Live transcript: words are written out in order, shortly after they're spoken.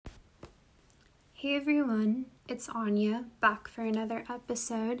Hey everyone, it's Anya back for another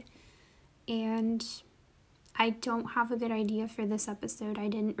episode, and I don't have a good idea for this episode. I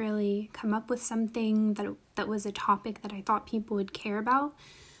didn't really come up with something that was a topic that I thought people would care about,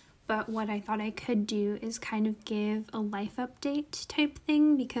 but what I thought I could do is kind of give a life update type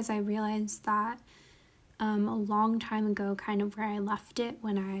thing, because I realized that a long time ago, kind of where I left it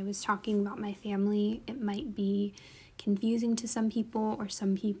when I was talking about my family, it might be confusing to some people, or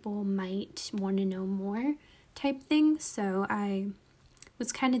some people might want to know more type thing. So I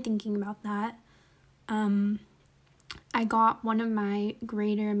was kind of thinking about that. I got one of my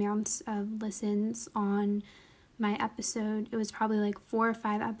greater amounts of listens on my episode. It was probably like 4 or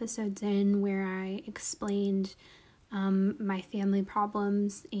 5 episodes in where I explained my family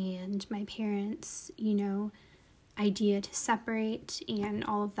problems and my parents, idea to separate and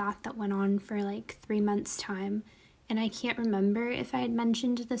all of that went on for like 3 months time. And I can't remember if I had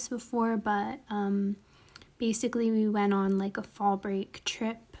mentioned this before, but basically we went on like a fall break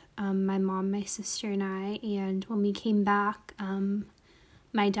trip, my mom, my sister, and I, and when we came back,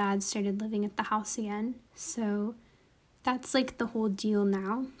 my dad started living at the house again. So that's like the whole deal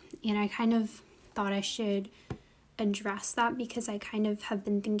now, and I kind of thought I should address that because I kind of have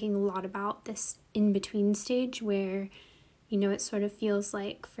been thinking a lot about this in-between stage where, it sort of feels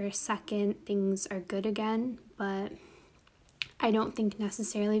like for a second things are good again, but I don't think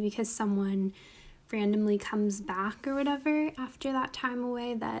necessarily because someone randomly comes back or whatever after that time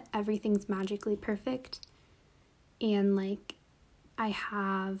away that everything's magically perfect. And like I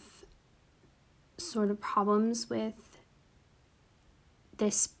have sort of problems with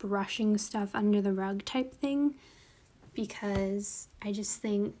this brushing stuff under the rug type thing, because I just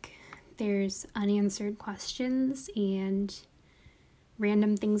think there's unanswered questions and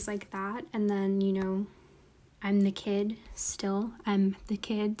random things like that. And then, I'm the kid still.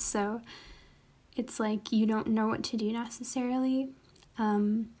 So it's like you don't know what to do necessarily.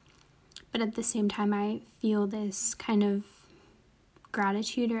 But at the same time, I feel this kind of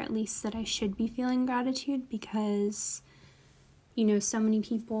gratitude, or at least that I should be feeling gratitude, because, so many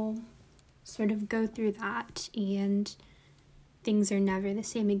people sort of go through that and things are never the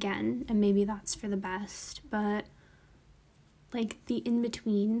same again, and maybe that's for the best. But like the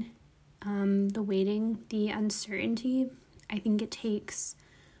in-between, the waiting, the uncertainty, I think it takes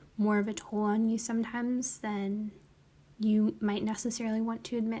more of a toll on you sometimes than you might necessarily want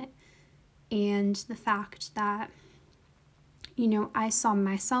to admit. And the fact that, I saw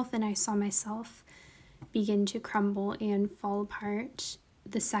myself begin to crumble and fall apart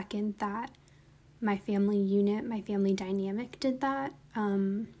the second that my family unit, my family dynamic did that.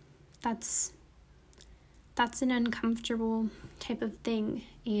 That's an uncomfortable type of thing.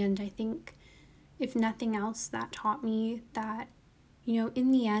 And I think if nothing else, that taught me that,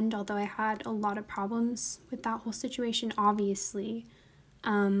 in the end, although I had a lot of problems with that whole situation, obviously,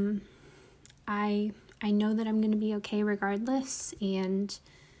 I know that I'm going to be okay regardless. And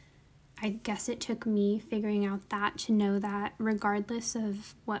I guess it took me figuring out that to know that regardless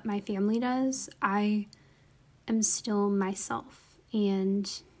of what my family does, I am still myself. And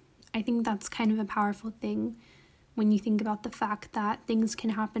I think that's kind of a powerful thing when you think about the fact that things can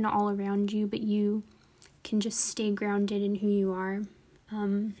happen all around you, but you can just stay grounded in who you are.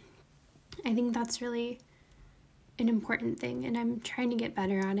 I think that's really an important thing, and I'm trying to get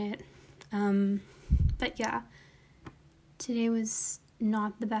better at it. But yeah, today was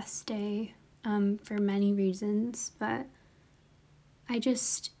not the best day for many reasons, but I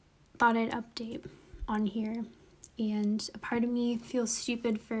just thought I'd update on here. And a part of me feels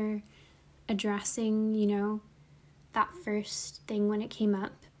stupid for addressing, that first thing when it came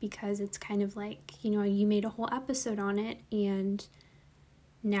up, because it's kind of like, you made a whole episode on it and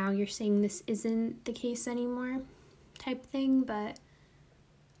now you're saying this isn't the case anymore type thing. But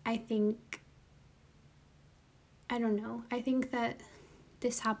I think that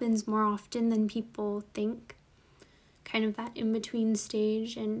this happens more often than people think, kind of that in-between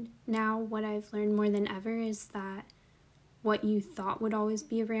stage. And now what I've learned more than ever is that what you thought would always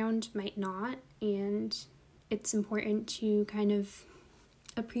be around might not, and it's important to kind of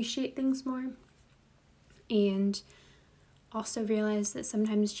appreciate things more and also realize that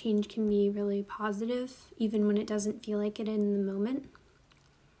sometimes change can be really positive, even when it doesn't feel like it in the moment.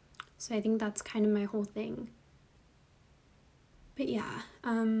 So I think that's kind of my whole thing. But yeah,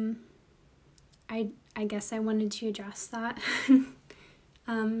 I guess I wanted to address that.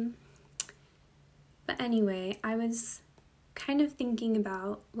 But anyway, I was kind of thinking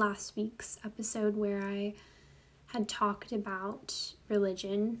about last week's episode where I had talked about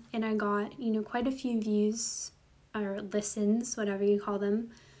religion, and I got, quite a few views or listens, whatever you call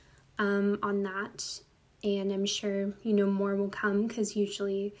them, on that. And I'm sure, more will come, because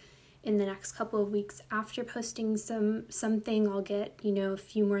usually in the next couple of weeks after posting something, I'll get, a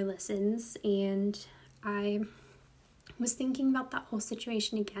few more listens. And I was thinking about that whole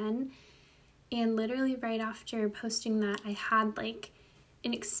situation again. And literally right after posting that, I had like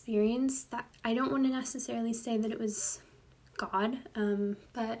an experience that I don't want to necessarily say that it was God,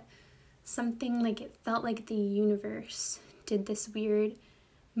 but something like it felt like the universe did this weird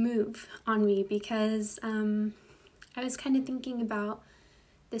move on me, because I was kind of thinking about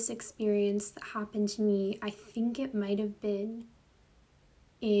this experience that happened to me. I think it might have been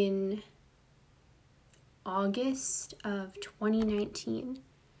in August of 2019.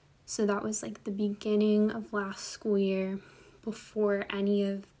 So that was like the beginning of last school year, before any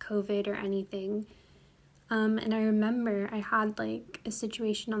of COVID or anything. And I remember I had like a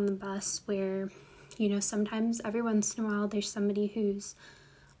situation on the bus where, sometimes every once in a while there's somebody who's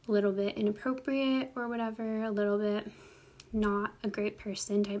a little bit inappropriate or whatever, a little bit not a great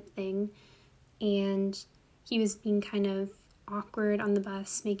person type thing. And he was being kind of awkward on the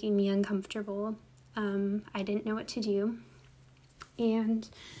bus, making me uncomfortable. I didn't know what to do. And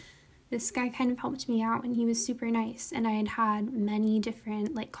this guy kind of helped me out, and he was super nice. And I had had many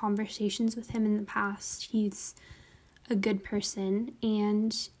different like conversations with him in the past. He's a good person,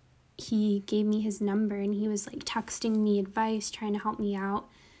 and he gave me his number, and he was like texting me advice, trying to help me out.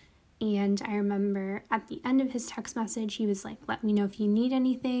 And I remember at the end of his text message, he was like, let me know if you need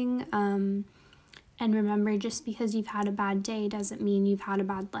anything. And remember, just because you've had a bad day doesn't mean you've had a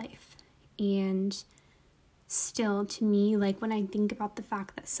bad life. And still, to me, like when I think about the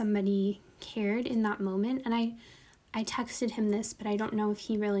fact that somebody cared in that moment, and I texted him this, but I don't know if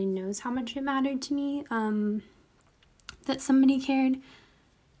he really knows how much it mattered to me, that somebody cared.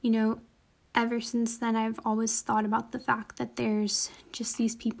 Ever since then, I've always thought about the fact that there's just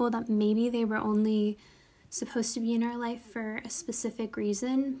these people that maybe they were only supposed to be in our life for a specific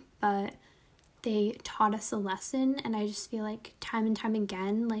reason, but they taught us a lesson. And I just feel like time and time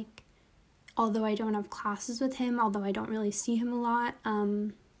again, like, although I don't have classes with him, although I don't really see him a lot,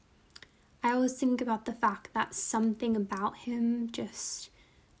 I always think about the fact that something about him just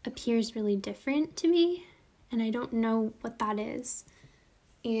appears really different to me, and I don't know what that is.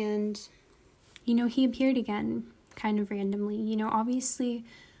 And, he appeared again kind of randomly. Obviously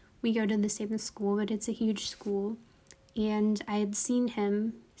we go to the same school, but it's a huge school, and I had seen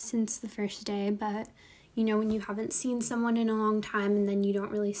him since the first day, but when you haven't seen someone in a long time and then you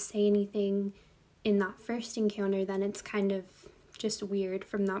don't really say anything in that first encounter, then it's kind of just weird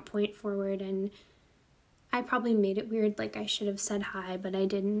from that point forward. And I probably made it weird, like I should have said hi, but I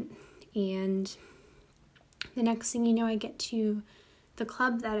didn't. And the next thing you know, I get to the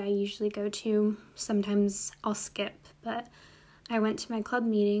club that I usually go to. Sometimes I'll skip, but I went to my club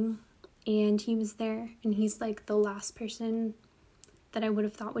meeting and he was there, and he's like the last person that I would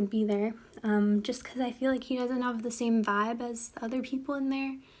have thought would be there, just because I feel like he doesn't have the same vibe as the other people in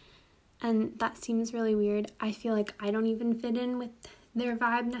there, and that seems really weird. I feel like I don't even fit in with their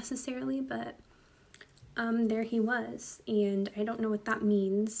vibe necessarily, but there he was, and I don't know what that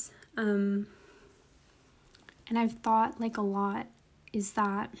means. And I've thought like a lot, is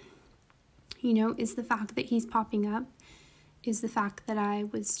that, is the fact that he's popping up, is the fact that I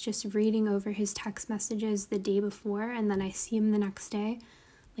was just reading over his text messages the day before and then I see him the next day.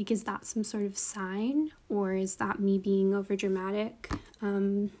 Like, is that some sort of sign, or is that me being overdramatic?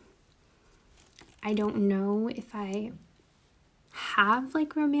 I don't know if I have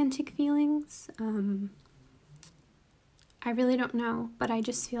like romantic feelings. I really don't know, but I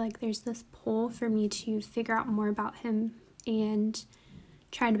just feel like there's this pull for me to figure out more about him and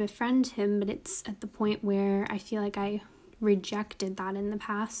try to befriend him, but it's at the point where I feel like I rejected that in the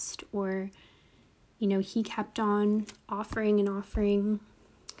past, or he kept on offering and offering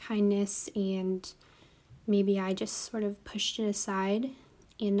kindness, and maybe I just sort of pushed it aside,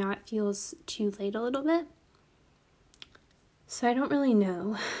 and now it feels too late a little bit. So I don't really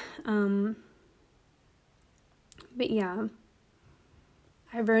know. But yeah,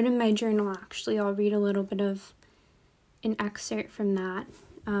 I wrote in my journal, actually. I'll read a little bit of an excerpt from that.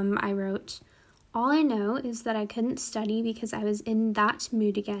 I wrote, "All I know is that I couldn't study because I was in that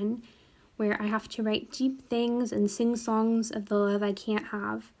mood again, where I have to write deep things and sing songs of the love I can't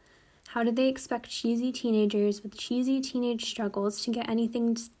have. How do they expect cheesy teenagers with cheesy teenage struggles to get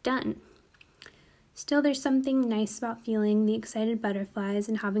anything done? Still, there's something nice about feeling the excited butterflies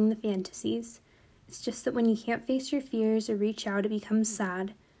and having the fantasies. It's just that when you can't face your fears or reach out, it becomes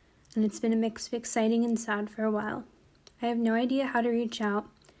sad, and it's been a mix of exciting and sad for a while. I have no idea how to reach out,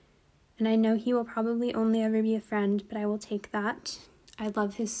 and I know he will probably only ever be a friend, but I will take that. I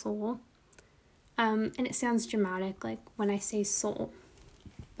love his soul. And it sounds dramatic, like when I say soul.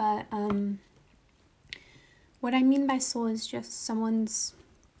 But what I mean by soul is just someone's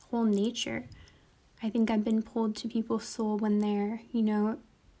whole nature. I think I've been pulled to people's soul when they're,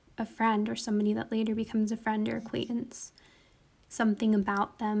 a friend or somebody that later becomes a friend or acquaintance. Something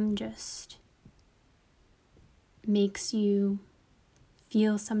about them just makes you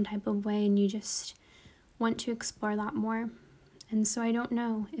feel some type of way, and you just want to explore that more. And so I don't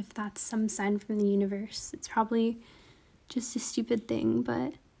know if that's some sign from the universe. It's probably just a stupid thing,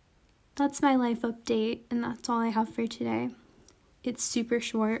 but that's my life update, and that's all I have for today. It's super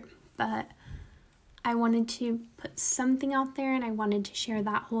short, but I wanted to put something out there, and I wanted to share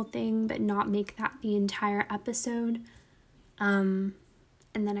that whole thing, but not make that the entire episode. And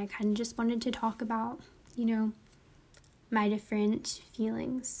then I kind of just wanted to talk about, my different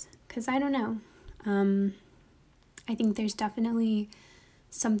feelings, because I don't know. I think there's definitely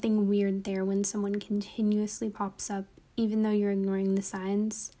something weird there when someone continuously pops up, even though you're ignoring the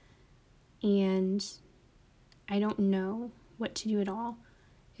signs, and I don't know what to do at all.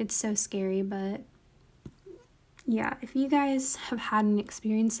 It's so scary, but yeah, if you guys have had an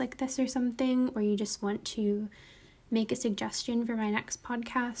experience like this or something, or you just want to make a suggestion for my next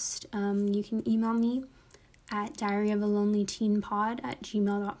podcast, you can email me at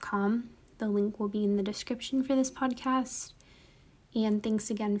diaryofaLonelyTeenPod@gmail.com. The link will be in the description for this podcast. And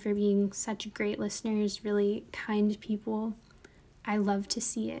thanks again for being such great listeners, really kind people. I love to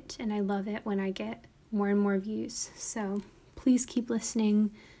see it, and I love it when I get more and more views. So please keep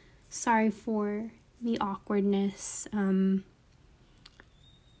listening. Sorry for the awkwardness. But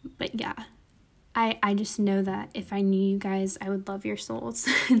yeah, I just know that if I knew you guys, I would love your souls.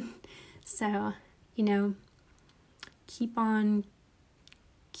 So, keep on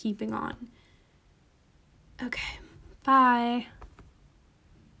keeping on. Okay, bye.